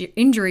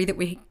injury that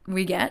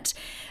we get,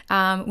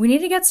 we need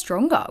to get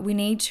stronger. We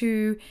need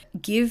to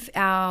give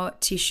our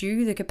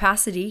tissue the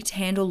capacity to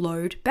handle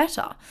load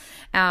better.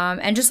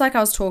 And just like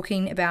I was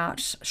talking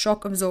about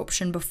shock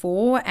absorption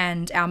before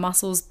and our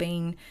muscles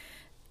being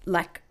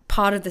like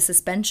part of the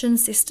suspension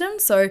system.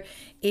 So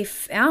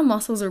if our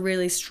muscles are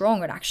really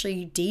strong, it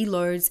actually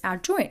deloads our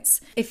joints.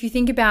 If you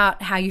think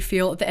about how you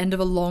feel at the end of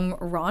a long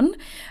run,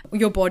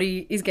 your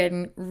body is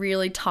getting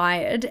really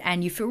tired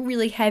and you feel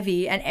really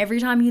heavy, and every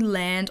time you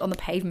land on the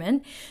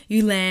pavement,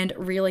 you land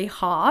really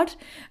hard.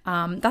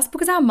 That's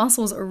because our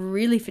muscles are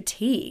really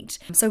fatigued.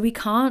 So we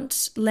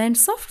can't land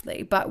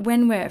softly. But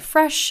when we're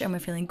fresh and we're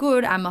feeling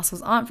good, our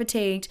muscles aren't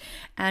fatigued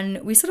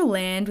and we sort of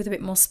land with a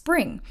bit more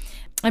spring.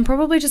 And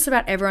probably just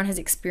about everyone has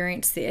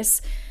experienced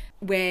this,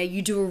 where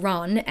you do a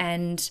run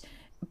and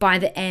by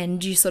the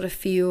end you sort of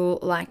feel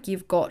like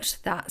you've got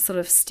that sort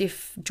of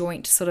stiff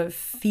joint sort of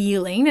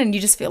feeling and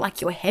you just feel like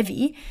you're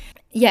heavy.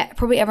 Yeah,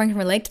 probably everyone can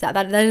relate to that.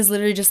 That is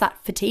literally just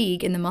that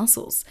fatigue in the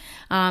muscles.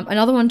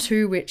 Another one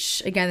too,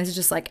 which again, this is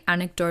just like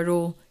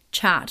anecdotal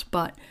chat,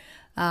 but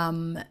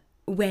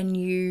when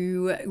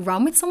you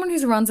run with someone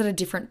who runs at a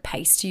different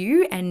pace to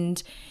you,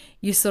 and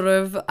you sort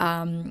of,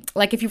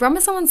 like if you run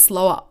with someone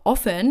slower,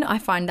 often I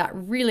find that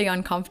really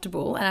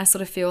uncomfortable and I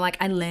sort of feel like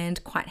I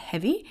land quite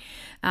heavy.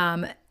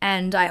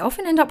 And I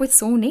often end up with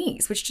sore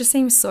knees, which just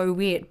seems so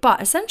weird.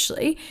 But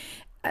essentially,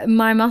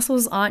 my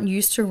muscles aren't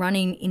used to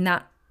running in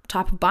that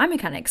type of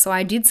biomechanics. So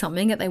I did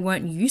something that they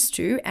weren't used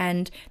to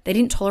and they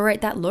didn't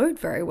tolerate that load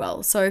very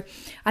well. So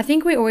I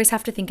think we always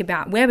have to think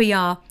about where we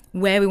are,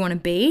 where we want to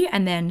be,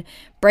 and then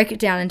break it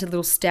down into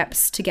little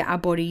steps to get our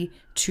body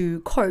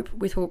to cope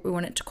with what we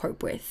want it to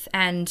cope with.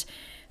 And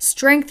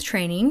strength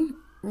training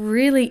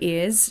really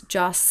is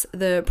just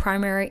the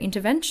primary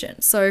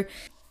intervention. So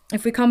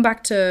if we come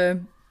back to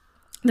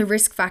the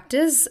risk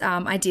factors,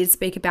 I did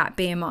speak about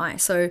BMI.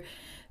 So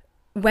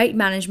weight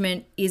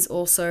management is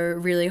also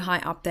really high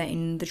up there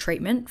in the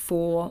treatment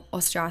for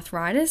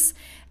osteoarthritis.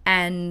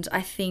 And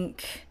I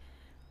think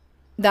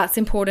that's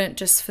important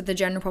just for the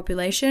general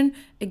population.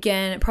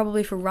 Again,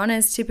 probably for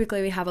runners,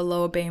 typically we have a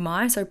lower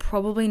BMI, so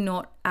probably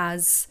not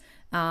as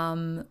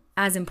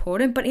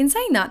important. But in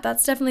saying that,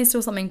 that's definitely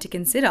still something to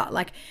consider.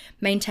 Like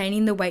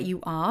maintaining the weight you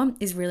are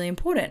is really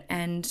important.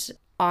 And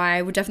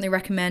I would definitely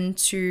recommend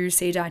to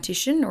see a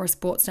dietitian or a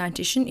sports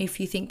dietitian if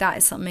you think that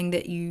is something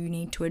that you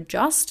need to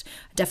adjust.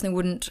 I definitely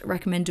wouldn't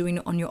recommend doing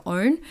it on your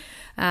own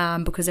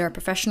because there are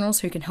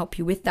professionals who can help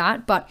you with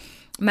that. But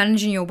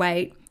managing your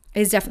weight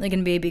is definitely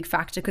going to be a big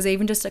factor, because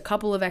even just a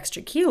couple of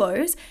extra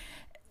kilos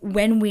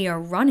when we are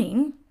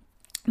running,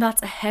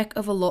 that's a heck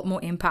of a lot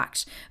more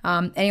impact.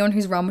 Anyone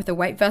who's run with a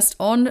weight vest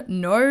on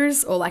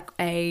knows, or like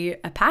a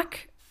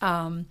pack,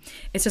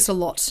 it's just a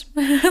lot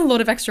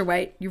of extra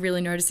weight. You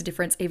really notice the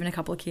difference, even a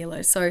couple of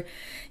kilos. So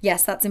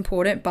yes, that's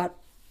important. But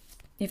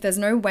if there's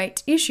no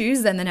weight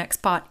issues, then the next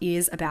part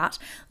is about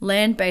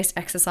land-based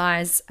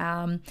exercise,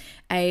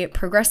 a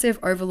progressive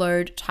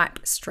overload type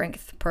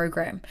strength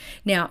program.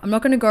 Now, I'm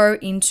not going to go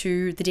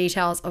into the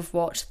details of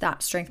what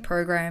that strength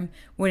program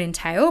would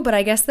entail, but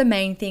I guess the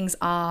main things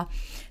are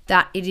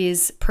that it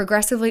is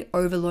progressively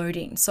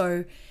overloading.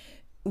 So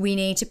we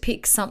need to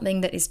pick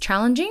something that is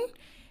challenging,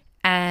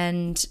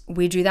 and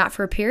we do that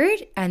for a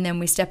period, and then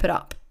we step it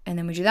up, and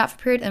then we do that for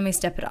a period, and we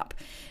step it up.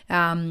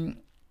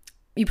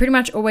 You're pretty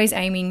much always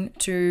aiming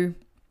to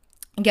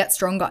get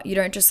stronger. You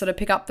don't just sort of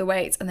pick up the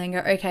weights and then go,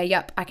 okay,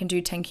 yep, I can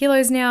do 10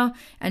 kilos now,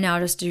 and now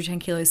I'll just do 10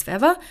 kilos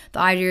forever. The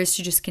idea is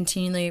to just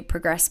continually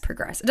progress.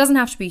 It doesn't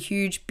have to be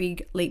huge,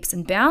 big leaps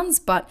and bounds,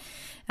 but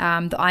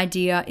the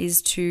idea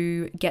is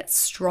to get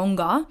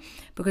stronger,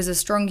 because the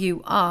stronger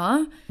you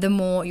are, the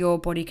more your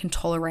body can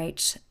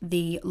tolerate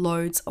the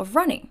loads of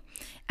running,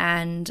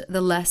 and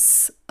the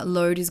less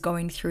load is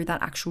going through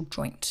that actual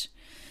joint.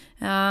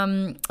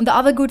 The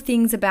other good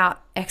things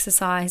about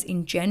exercise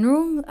in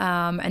general,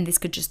 and this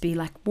could just be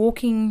like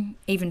walking,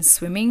 even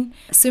swimming.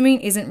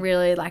 Swimming isn't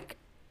really like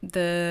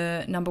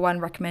the number one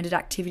recommended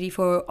activity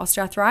for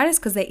osteoarthritis,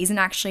 because there isn't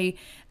actually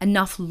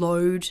enough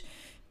load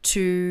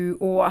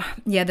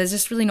there's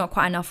just really not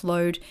quite enough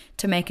load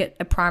to make it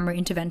a primary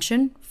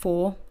intervention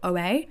for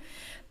OA.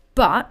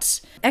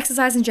 But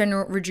exercise in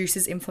general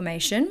reduces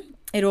inflammation.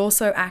 It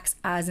also acts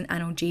as an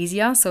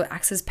analgesia, so it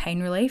acts as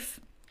pain relief,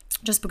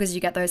 just because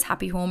you get those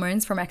happy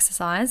hormones from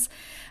exercise.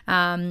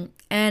 And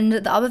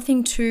the other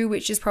thing too,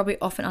 which is probably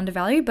often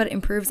undervalued, but it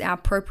improves our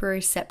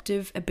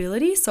proprioceptive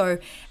ability, so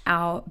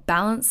our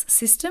balance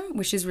system,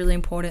 which is really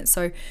important.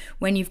 So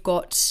when you've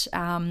got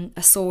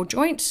a sore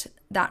joint,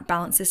 that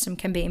balance system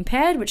can be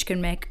impaired, which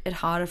can make it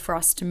harder for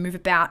us to move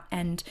about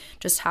and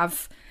just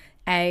have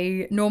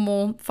a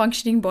normal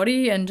functioning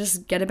body and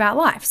just get about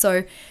life.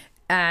 So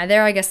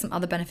there are, I guess, some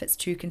other benefits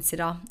to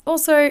consider.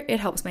 Also, it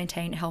helps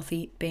maintain a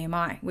healthy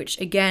BMI,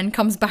 which again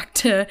comes back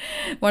to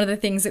one of the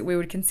things that we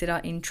would consider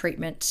in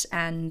treatment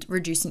and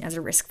reducing as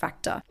a risk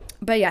factor.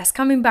 But yes,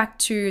 coming back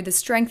to the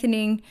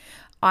strengthening,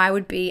 I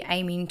would be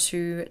aiming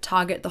to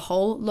target the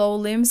whole lower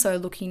limb, so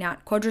looking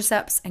at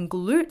quadriceps and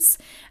glutes,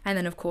 and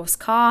then of course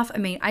calf. I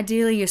mean,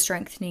 ideally you're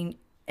strengthening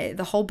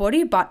the whole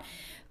body, but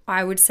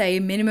I would say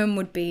minimum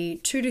would be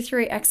 2 to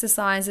 3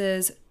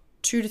 exercises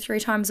 2 to 3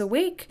 times a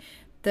week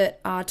that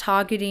are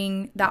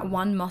targeting that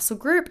one muscle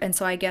group. And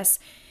so I guess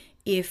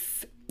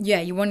if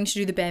you're wanting to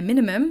do the bare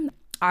minimum,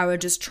 I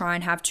would just try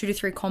and have 2 to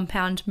 3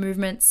 compound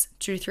movements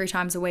 2 to 3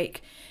 times a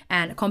week.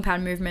 And a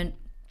compound movement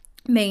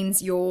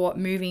means you're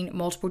moving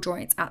multiple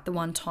joints at the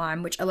one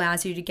time, which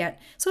allows you to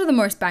get sort of the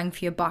most bang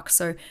for your buck.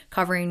 So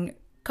covering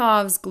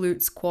calves,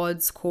 glutes,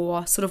 quads,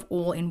 core, sort of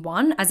all in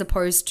one, as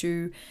opposed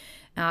to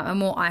a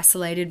more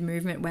isolated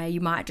movement where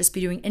you might just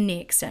be doing a knee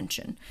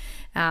extension.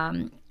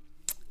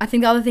 I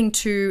think the other thing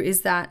too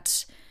is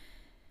that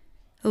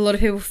a lot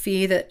of people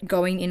fear that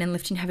going in and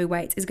lifting heavy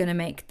weights is going to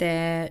make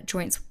their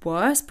joints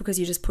worse because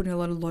you're just putting a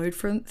lot of load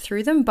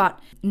through them. But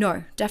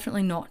no,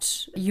 definitely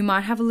not. You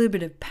might have a little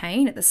bit of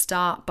pain at the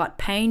start, but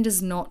pain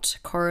does not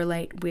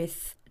correlate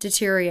with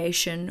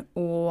deterioration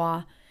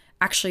or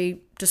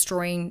actually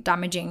destroying,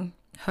 damaging,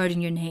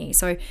 hurting your knee.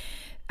 So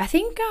I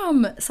think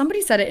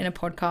somebody said it in a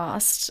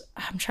podcast.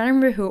 I'm trying to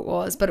remember who it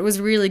was, but it was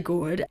really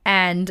good.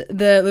 And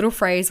the little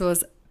phrase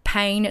was,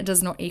 pain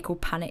does not equal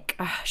panic.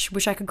 I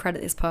wish I could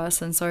credit this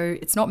person. So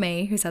it's not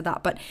me who said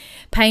that, but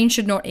pain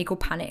should not equal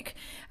panic.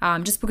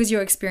 Just because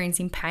you're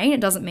experiencing pain, it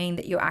doesn't mean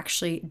that you're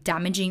actually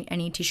damaging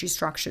any tissue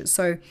structures.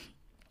 So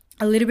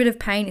a little bit of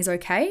pain is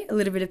okay. A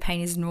little bit of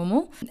pain is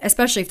normal,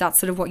 especially if that's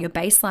sort of what your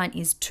baseline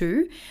is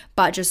too.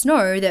 But just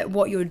know that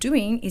what you're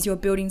doing is you're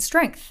building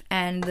strength,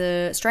 and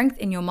the strength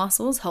in your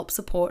muscles helps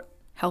support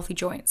healthy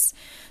joints.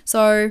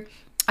 So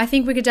I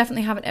think we could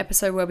definitely have an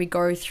episode where we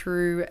go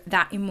through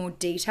that in more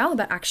detail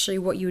about actually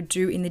what you would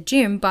do in the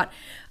gym. But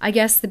I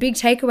guess the big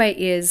takeaway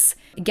is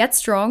get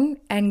strong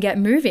and get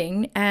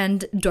moving,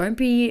 and don't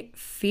be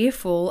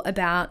fearful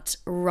about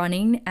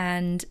running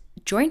and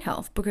joint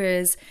health,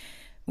 because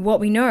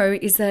what we know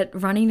is that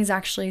running is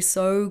actually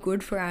so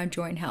good for our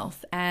joint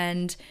health,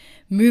 and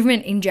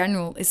movement in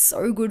general is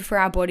so good for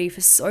our body for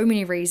so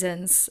many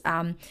reasons,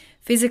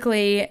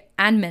 physically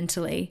and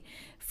mentally.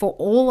 For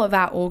all of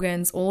our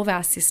organs, all of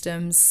our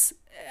systems,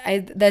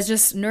 there's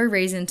just no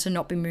reason to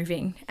not be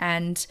moving.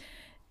 And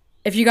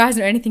if you guys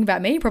know anything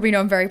about me, you probably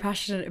know I'm very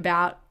passionate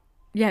about,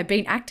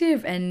 being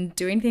active and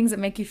doing things that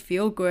make you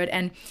feel good.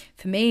 And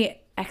for me,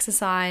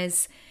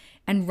 exercise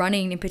and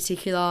running in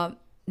particular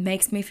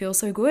makes me feel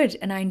so good,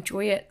 and I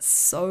enjoy it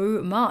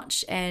so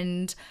much.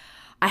 And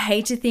I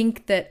hate to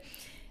think that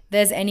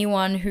there's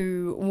anyone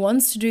who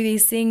wants to do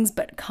these things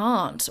but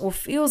can't, or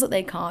feels that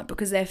they can't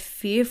because they're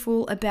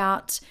fearful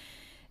about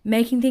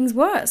making things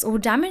worse or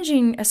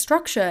damaging a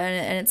structure.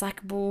 And it's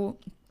like, well,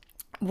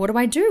 what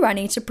do? I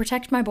need to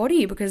protect my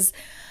body because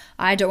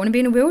I don't want to be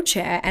in a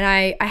wheelchair. And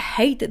I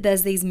hate that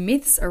there's these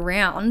myths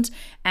around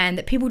and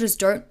that people just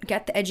don't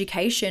get the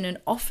education. And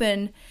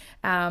often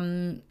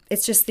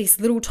it's just this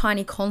little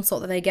tiny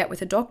consult that they get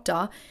with a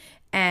doctor,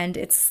 and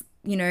it's,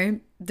 the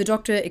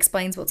doctor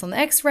explains what's on the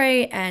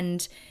x-ray,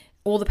 and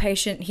all the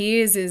patient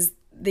hears is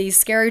these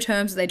scary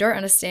terms that they don't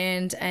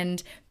understand,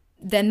 and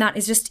then that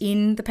is just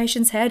in the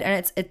patient's head.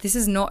 And this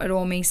is not at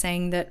all me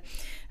saying that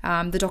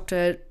the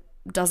doctor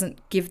doesn't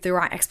give the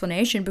right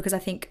explanation, because I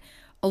think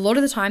a lot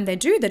of the time they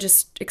do. They're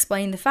just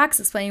explaining the facts,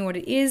 explaining what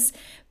it is,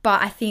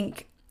 but I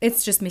think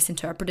it's just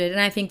misinterpreted. And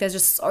I think there's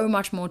just so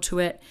much more to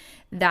it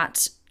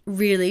that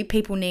really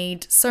people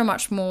need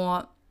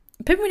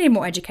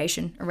more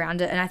education around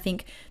it. And I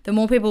think the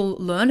more people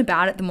learn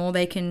about it, the more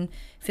they can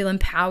feel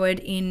empowered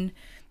in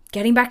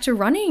getting back to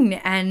running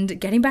and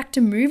getting back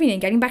to moving and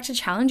getting back to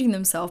challenging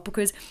themselves,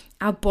 because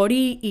our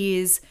body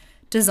is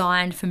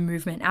designed for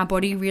movement. Our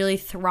body really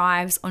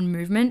thrives on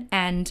movement,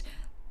 and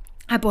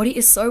our body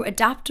is so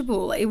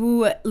adaptable. It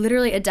will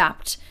literally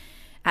adapt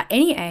at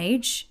any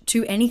age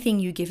to anything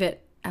you give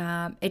it.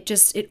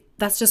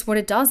 That's just what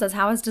it does. That's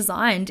how it's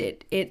designed.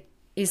 It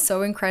is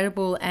so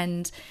incredible,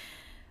 and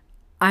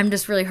I'm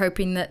just really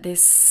hoping that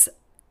this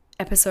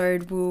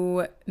episode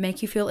will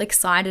make you feel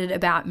excited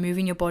about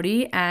moving your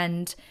body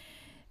and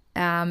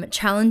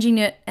challenging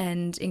it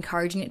and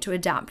encouraging it to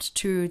adapt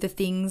to the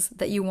things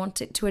that you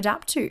want it to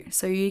adapt to,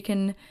 so you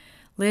can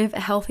live a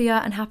healthier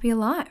and happier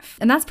life.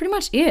 And that's pretty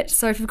much it.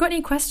 So if you've got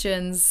any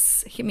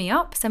questions, hit me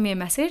up, send me a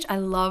message. I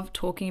love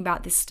talking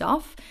about this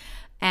stuff,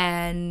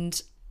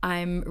 and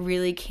I'm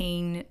really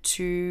keen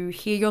to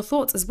hear your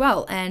thoughts as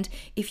well. And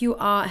if you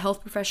are a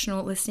health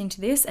professional listening to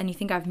this and you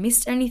think I've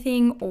missed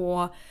anything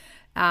or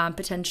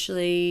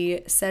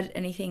potentially said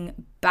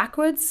anything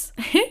backwards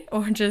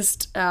or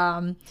just,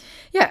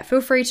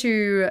 feel free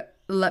to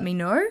let me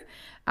know.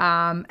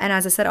 And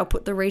as I said, I'll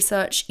put the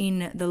research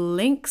in the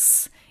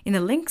links in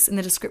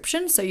the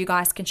description, so you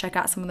guys can check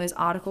out some of those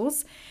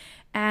articles.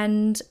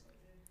 And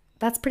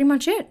that's pretty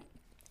much it.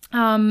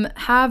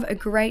 Have a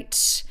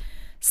great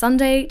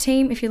Sunday,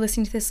 team, if you're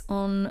listening to this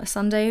on a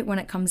Sunday when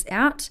it comes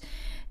out,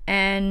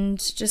 and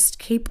just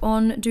keep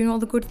on doing all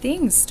the good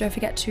things. Don't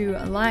forget to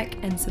like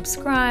and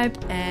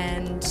subscribe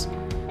and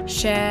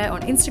share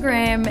on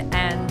Instagram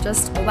and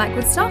just all that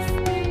good stuff.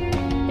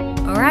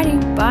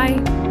 Alrighty,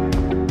 bye.